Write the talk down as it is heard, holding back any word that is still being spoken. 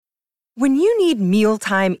When you need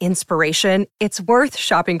mealtime inspiration, it's worth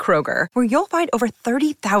shopping Kroger, where you'll find over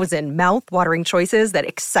 30,000 mouth-watering choices that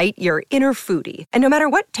excite your inner foodie. And no matter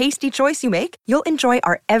what tasty choice you make, you'll enjoy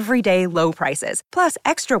our everyday low prices, plus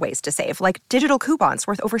extra ways to save, like digital coupons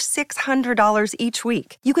worth over $600 each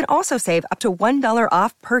week. You can also save up to $1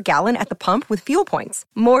 off per gallon at the pump with fuel points.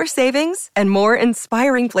 More savings and more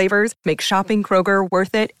inspiring flavors make shopping Kroger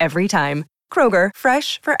worth it every time. Kroger,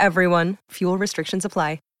 fresh for everyone. Fuel restrictions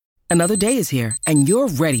apply. Another day is here, and you're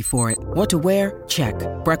ready for it. What to wear? Check.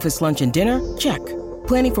 Breakfast, lunch, and dinner? Check.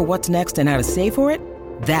 Planning for what's next and how to save for it?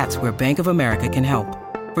 That's where Bank of America can help.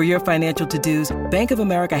 For your financial to-dos, Bank of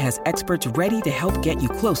America has experts ready to help get you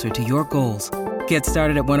closer to your goals. Get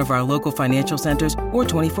started at one of our local financial centers or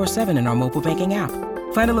 24/7 in our mobile banking app.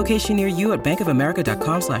 Find a location near you at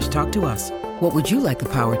bankofamerica.com/talktous. What would you like the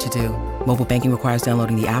power to do? Mobile banking requires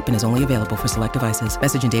downloading the app and is only available for select devices.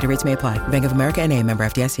 Message and data rates may apply. Bank of America N.A., member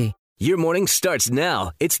FDIC. Your morning starts now.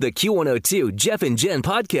 It's the Q102 Jeff and Jen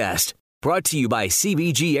podcast, brought to you by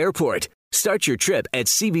CBG Airport. Start your trip at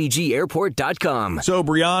CBGAirport.com. So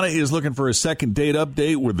Brianna is looking for a second date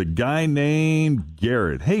update with a guy named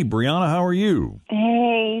Garrett. Hey, Brianna, how are you?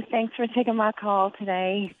 Hey, thanks for taking my call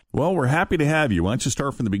today. Well, we're happy to have you. Why don't you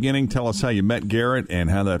start from the beginning? Tell us how you met Garrett and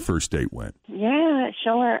how that first date went. Yeah,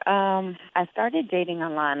 sure. I started dating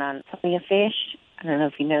online on Plenty of Fish. I don't know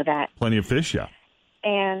if you know that. Plenty of Fish, yeah.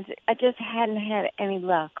 And I just hadn't had any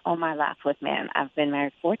luck all my life with men. I've been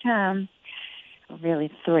married 4 times, really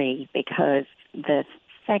 3, because the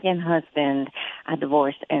second husband I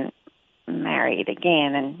divorced and married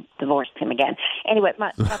again and divorced him again. Anyway,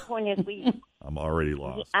 my point is I'm already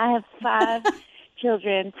lost. I have 5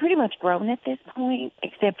 children, pretty much grown at this point,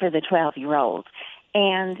 except for the 12-year-old.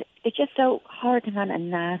 And it's just so hard to find a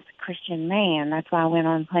nice Christian man. That's why I went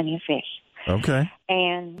on Plenty of Fish. Okay.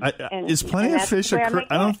 And is Plenty of Fish I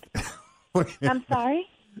don't. I'm sorry.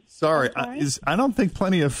 Sorry, I don't think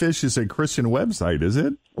Plenty of Fish is a Christian website, is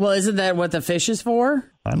it? Well, isn't that what the fish is for?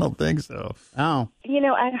 I don't think so. Oh.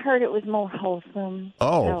 I'd heard it was more wholesome.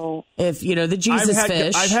 Oh. So. If, the Jesus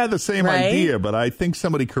fish. I've had the same right? idea, but I think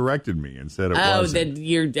somebody corrected me and said it wasn't. Oh, that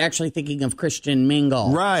you're actually thinking of Christian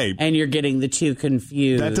Mingle. Right. And you're getting the two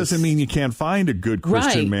confused. That doesn't mean you can't find a good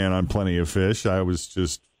Christian right. man on Plenty of Fish. I was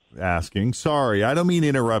just asking. Sorry, I don't mean to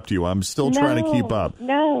interrupt you. I'm still trying to keep up.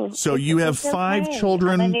 No. So you have 5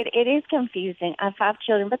 children? I mean, it is confusing. I have 5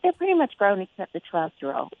 children, but they're pretty much grown except the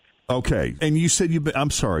 12-year-old. Okay. And you said you've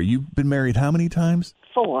been married how many times?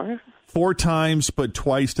 4. 4 times, but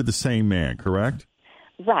twice to the same man, correct?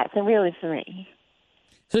 Right. So really 3.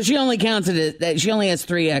 So she only counted it that she only has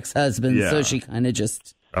 3 ex-husbands, Yeah. so she kind of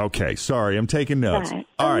just... Okay. Sorry, I'm taking notes. Right.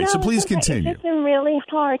 All right, No, so please it's okay. continue. It's just been really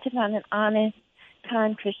hard to find an honest,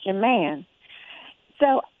 kind Christian man.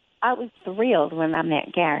 So I was thrilled when I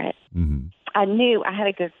met Garrett. Mm-hmm. I knew I had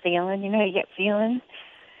a good feeling. You get feelings.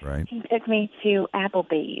 Right. He took me to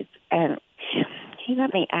Applebee's, and he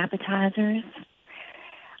got me appetizers.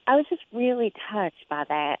 I was just really touched by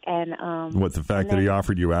that. And What, the fact that he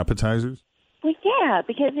offered you appetizers? Well, yeah,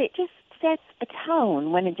 because it just sets a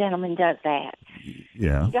tone when a gentleman does that.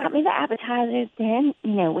 Yeah. He got me the appetizers, then,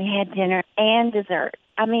 we had dinner and dessert.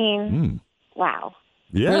 I mean, wow.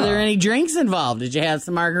 Yeah. Were there any drinks involved? Did you have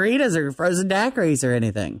some margaritas or frozen daiquiris or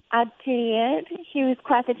anything? I did. He was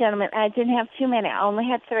quite the gentleman. I didn't have too many. I only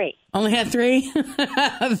had 3. Only had 3?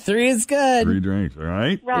 3 is good. 3 drinks, all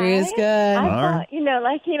right? Right? 3 is good. I All right.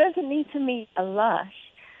 thought, he doesn't need to meet a lush.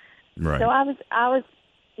 Right. So I was,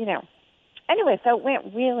 Anyway, so it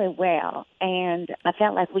went really well, and I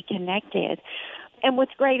felt like we connected. And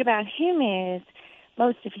what's great about him is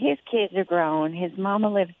most of his kids are grown. His mama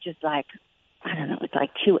lives just it's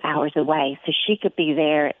like 2 hours away, so she could be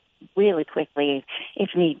there really quickly if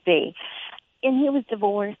need be. And he was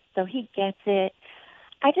divorced, so he gets it.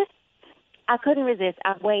 I couldn't resist.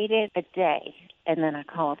 I waited a day, and then I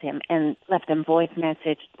called him and left him voice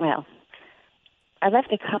message. Well, I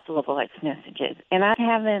left a couple of voice messages, and I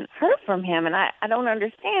haven't heard from him, and I don't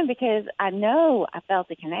understand because I know I felt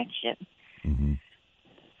the connection. Mm-hmm.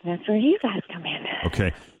 That's where you guys come in.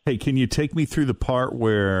 Okay. Hey, can you take me through the part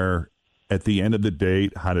where at the end of the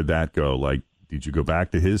date, how did that go? Like, did you go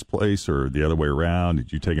back to his place or the other way around?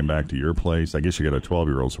 Did you take him back to your place? I guess you got a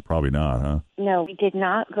 12-year-old, so probably not, huh? No, we did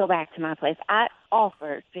not go back to my place. I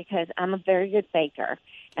offered because I'm a very good baker,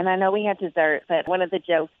 and I know we had dessert, but one of the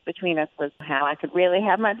jokes between us was how I could really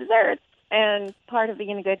have my desserts. And part of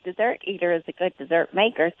being a good dessert eater is a good dessert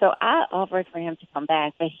maker. So I offered for him to come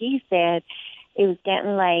back, but he said it was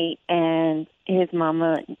getting late and his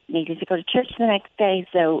mama needed to go to church the next day,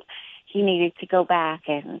 so he needed to go back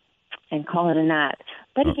and call it a night.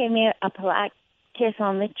 But he gave me a polite kiss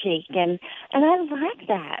on the cheek, and I liked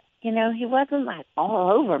that. You know, he wasn't like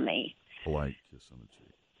all over me. Polite kiss on the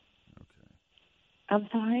cheek. Okay. I'm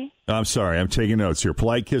sorry? I'm sorry. I'm taking notes here.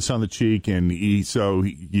 Polite kiss on the cheek, and you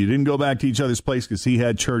didn't go back to each other's place because he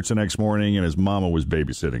had church the next morning and his mama was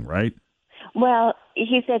babysitting, right? Well,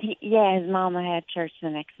 he said, his mama had church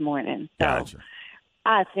the next morning. So Gotcha.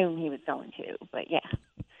 I assumed he was going to, but yeah.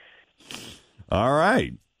 All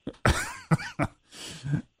right.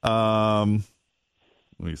 Let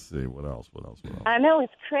me see. What else? I know,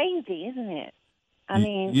 it's crazy, isn't it? I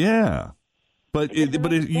mean, yeah.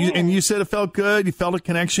 You said it felt good. You felt a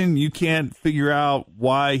connection. You can't figure out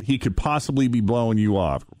why he could possibly be blowing you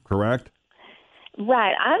off, correct?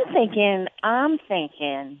 Right. I'm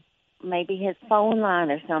thinking maybe his phone line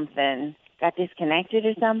or something got disconnected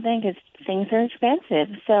or something because things are expensive.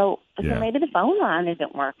 So maybe the phone line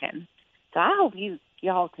isn't working. So I hope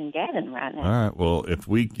y'all can get him right now. All right. Well, if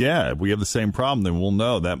we have the same problem, then we'll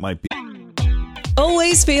know that might be.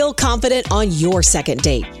 Always feel confident on your second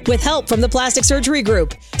date. With help from the Plastic Surgery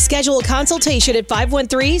Group. Schedule a consultation at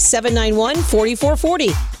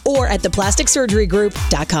 513-791-4440 or at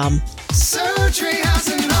theplasticsurgerygroup.com. Surgery has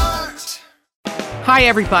an art. Hi,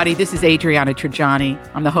 everybody. This is Adriana Trajani.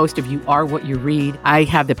 I'm the host of You Are What You Read. I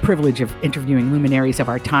have the privilege of interviewing luminaries of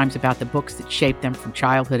our times about the books that shaped them from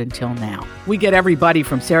childhood until now. We get everybody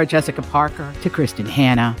from Sarah Jessica Parker to Kristen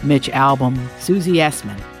Hanna, Mitch Albom, Susie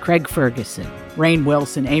Essman, Craig Ferguson, Rainn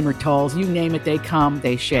Wilson, Amor Tolls, you name it, they come,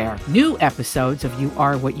 they share. New episodes of You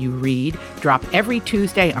Are What You Read drop every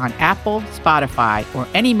Tuesday on Apple, Spotify, or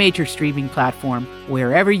any major streaming platform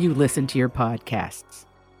wherever you listen to your podcasts.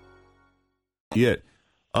 Yet.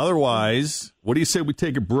 Otherwise, what do you say we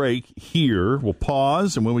take a break here? We'll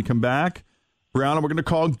pause, and when we come back, Brianna, we're going to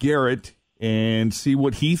call Garrett and see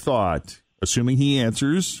what he thought, assuming he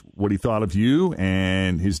answers, what he thought of you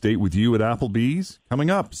and his date with you at Applebee's. Coming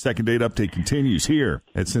up, Second Date Update continues here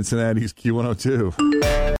at Cincinnati's Q102.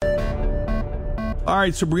 All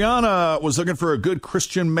right, so Brianna was looking for a good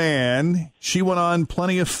Christian man. She went on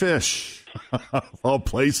Plenty of Fish, of all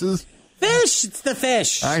places. Fish! It's the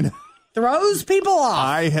fish. I know. Throws people off.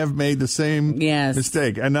 I have made the same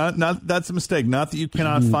mistake. And not that's a mistake. Not that you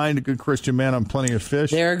cannot find a good Christian man on Plenty of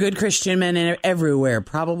Fish. There are good Christian men everywhere,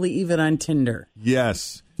 probably even on Tinder.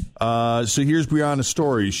 Yes. So here's Brianna's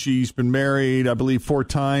story. She's been married, I believe, 4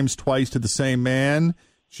 times, twice to the same man.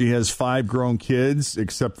 She has 5 grown kids,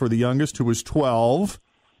 except for the youngest, who was 12.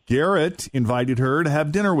 Garrett invited her to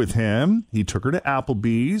have dinner with him. He took her to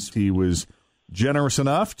Applebee's. He was generous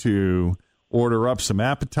enough to order up some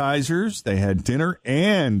appetizers. They had dinner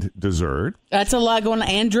and dessert. That's a lot going on.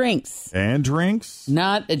 And drinks. And drinks.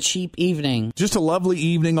 Not a cheap evening. Just a lovely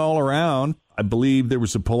evening all around. I believe there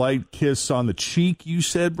was a polite kiss on the cheek, you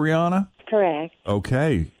said, Brianna? Correct.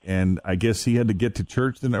 Okay. And I guess he had to get to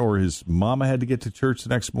church, or his mama had to get to church the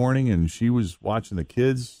next morning, and she was watching the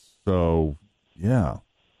kids. So, yeah.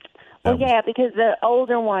 Well, yeah, because the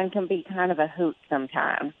older one can be kind of a hoot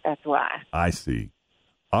sometimes. That's why. I see.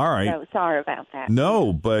 All right. So sorry about that.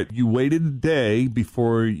 No, but you waited a day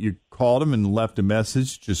before you called him and left a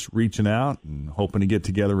message, just reaching out and hoping to get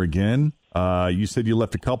together again. You said you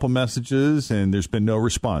left a couple messages and there's been no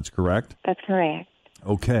response, correct? That's correct.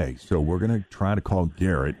 Okay, so we're going to try to call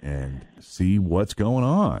Garrett and see what's going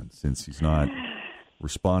on since he's not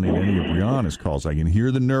responding to any of Brianna's calls. I can hear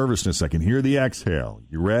the nervousness. I can hear the exhale.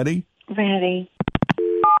 You ready? Ready.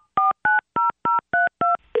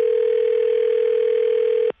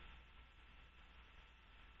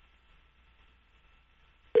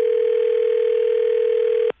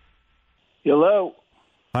 Hello.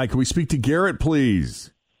 Hi, can we speak to Garrett, please?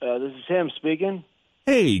 This is him speaking.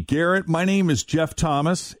 Hey, Garrett, my name is Jeff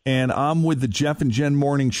Thomas, and I'm with the Jeff and Jen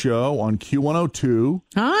Morning Show on Q102.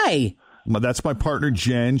 Hi. That's my partner,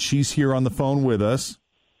 Jen. She's here on the phone with us.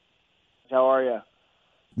 How are you?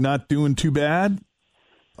 Not doing too bad.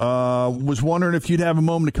 Was wondering if you'd have a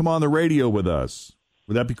moment to come on the radio with us.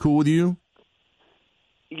 Would that be cool with you?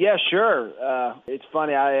 Yeah, sure. It's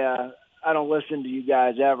funny. I don't listen to you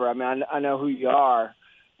guys ever. I mean, I know who you are.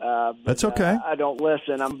 But, that's okay. I don't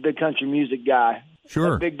listen. I'm a big country music guy.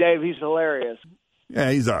 Sure. Big Dave, he's hilarious.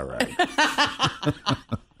 Yeah, he's all right. I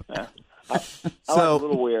like a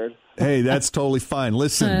little weird. Hey, that's totally fine.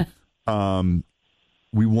 Listen,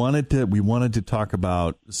 we wanted to talk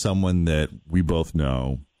about someone that we both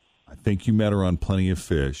know. I think you met her on Plenty of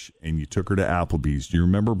Fish, and you took her to Applebee's. Do you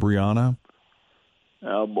remember Brianna?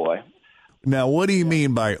 Oh, boy. Now, what do you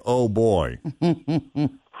mean by, oh, boy?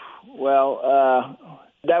 Well,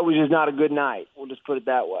 that was just not a good night. We'll just put it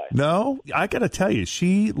that way. No, I got to tell you,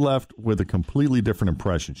 she left with a completely different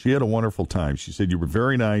impression. She had a wonderful time. She said you were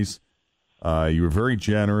very nice. You were very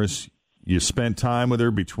generous. You spent time with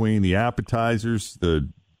her between the appetizers, the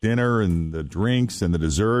dinner, and the drinks, and the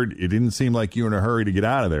dessert. It didn't seem like you were in a hurry to get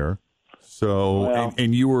out of there. So, Well,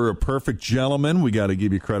 and you were a perfect gentleman. We got to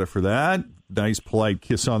give you credit for that. Nice, polite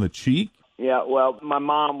kiss on the cheek. Yeah, well, my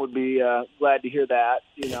mom would be glad to hear that.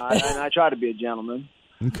 And I try to be a gentleman.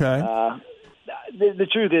 Okay. The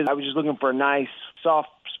truth is, I was just looking for a nice,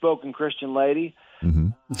 soft-spoken Christian lady. Mm-hmm.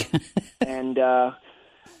 And, I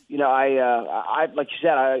like you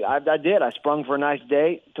said, I did. I sprung for a nice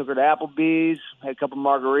date, took her to Applebee's, had a couple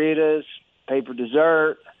margaritas, paid for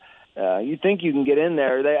dessert. You think you can get in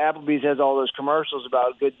there. Applebee's has all those commercials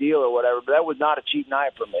about a good deal or whatever, but that was not a cheap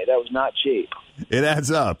night for me. That was not cheap. It adds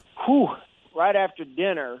up. Whew. Right after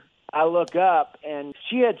dinner, I look up, and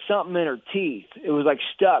she had something in her teeth. It was like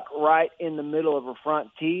stuck right in the middle of her front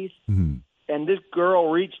teeth. Mm-hmm. And this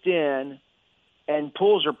girl reached in and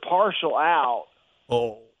pulls her partial out,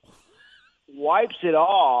 wipes it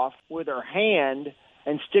off with her hand,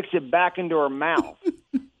 and sticks it back into her mouth.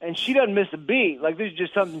 And she doesn't miss a beat. Like, this is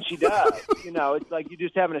just something she does. It's like you're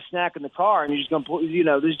just having a snack in the car, and you're just going to pull, this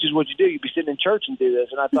is just what you do. You'd be sitting in church and do this.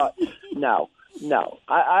 And I thought, no.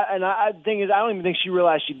 The thing is, I don't even think she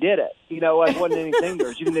realized she did it. It wasn't anything to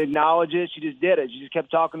her. She didn't acknowledge it. She just did it. She just kept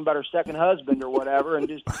talking about her second husband or whatever, and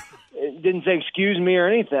just didn't say excuse me or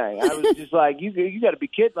anything. I was just like, you got to be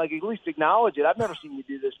kidding. Like, at least acknowledge it. I've never seen you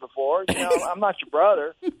do this before. I'm not your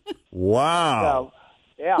brother. Wow. So,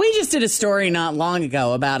 yeah. We just did a story not long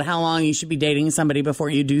ago about how long you should be dating somebody before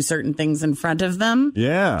you do certain things in front of them.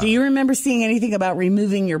 Yeah. Do you remember seeing anything about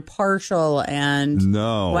removing your partial and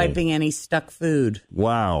wiping any stuck food?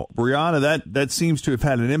 Wow. Brianna, that seems to have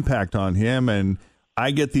had an impact on him, and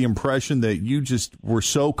I get the impression that you just were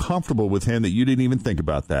so comfortable with him that you didn't even think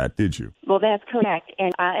about that, did you? Well, that's correct.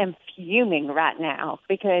 And I am fuming right now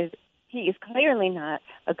because he is clearly not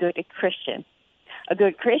a good Christian. A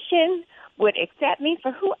good Christian would accept me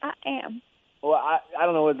for who I am. Well, I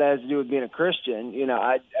don't know what that has to do with being a Christian.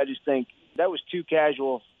 I just think that was too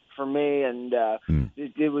casual for me, and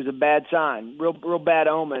it was a bad sign, real bad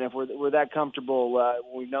omen. If we're that comfortable,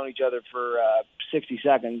 we've known each other for 60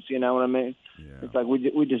 seconds. You know what I mean? Yeah. It's like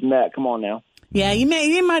we just met. Come on now. Yeah, it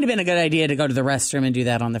might have been a good idea to go to the restroom and do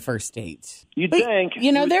that on the first date. You'd think.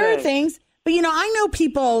 There are things. But, I know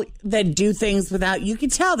people that do things without, you can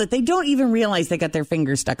tell that they don't even realize they got their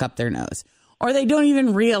finger stuck up their nose. Or they don't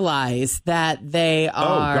even realize that they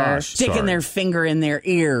are sticking their finger in their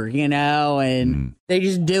ear, and they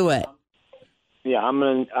just do it. Yeah, I'm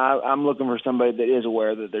looking for somebody that is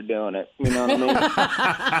aware that they're doing it. You know what I mean?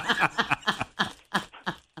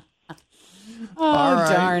 All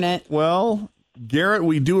right. Darn it. Well, Garrett,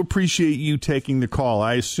 we do appreciate you taking the call.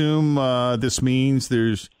 I assume this means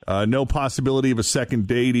there's no possibility of a second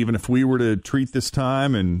date, even if we were to treat this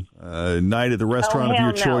time and night at the restaurant of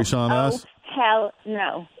your choice on us? Hell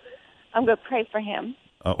no. I'm going to pray for him.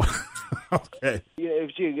 Oh, okay.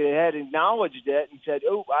 If she had acknowledged it and said,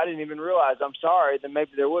 oh, I didn't even realize, I'm sorry, then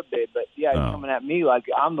maybe there would be. But, you're coming at me like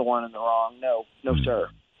I'm the one in the wrong. No, sir.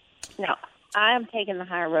 No, I am taking the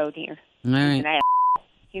high road here. All right.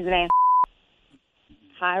 He's an ass.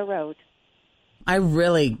 High road. I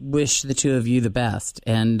really wish the two of you the best.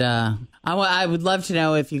 And I would love to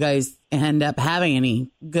know if you guys end up having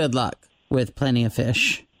any good luck with Plenty of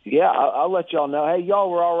Fish. Yeah, I'll let y'all know. Hey, y'all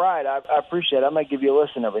were all right. I appreciate it. I might give you a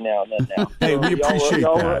listen every now and then now. Hey, we appreciate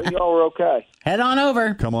that. Y'all were okay. Head on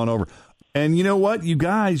over. Come on over. And you know what, you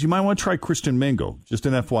guys, you might want to try Christian Mingle. Just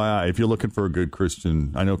an FYI, if you're looking for a good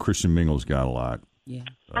Christian, I know Christian Mingle's got a lot. Yeah.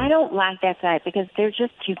 I don't like that side because they're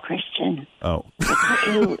just too Christian. Oh.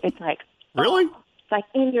 It's like really? It's like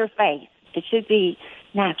in your face. It should be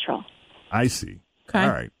natural. I see. Okay. All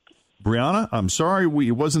right. Brianna, I'm sorry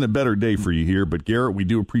it wasn't a better day for you here, but Garrett, we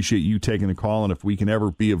do appreciate you taking the call, and if we can ever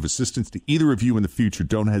be of assistance to either of you in the future,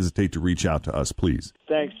 don't hesitate to reach out to us, please.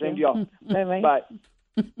 Thanks. Same to y'all. Bye-bye. Bye.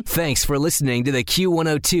 Thanks for listening to the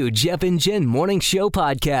Q102 Jeff and Jen Morning Show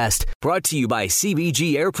podcast, brought to you by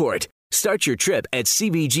CBG Airport. Start your trip at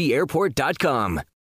CBGAirport.com.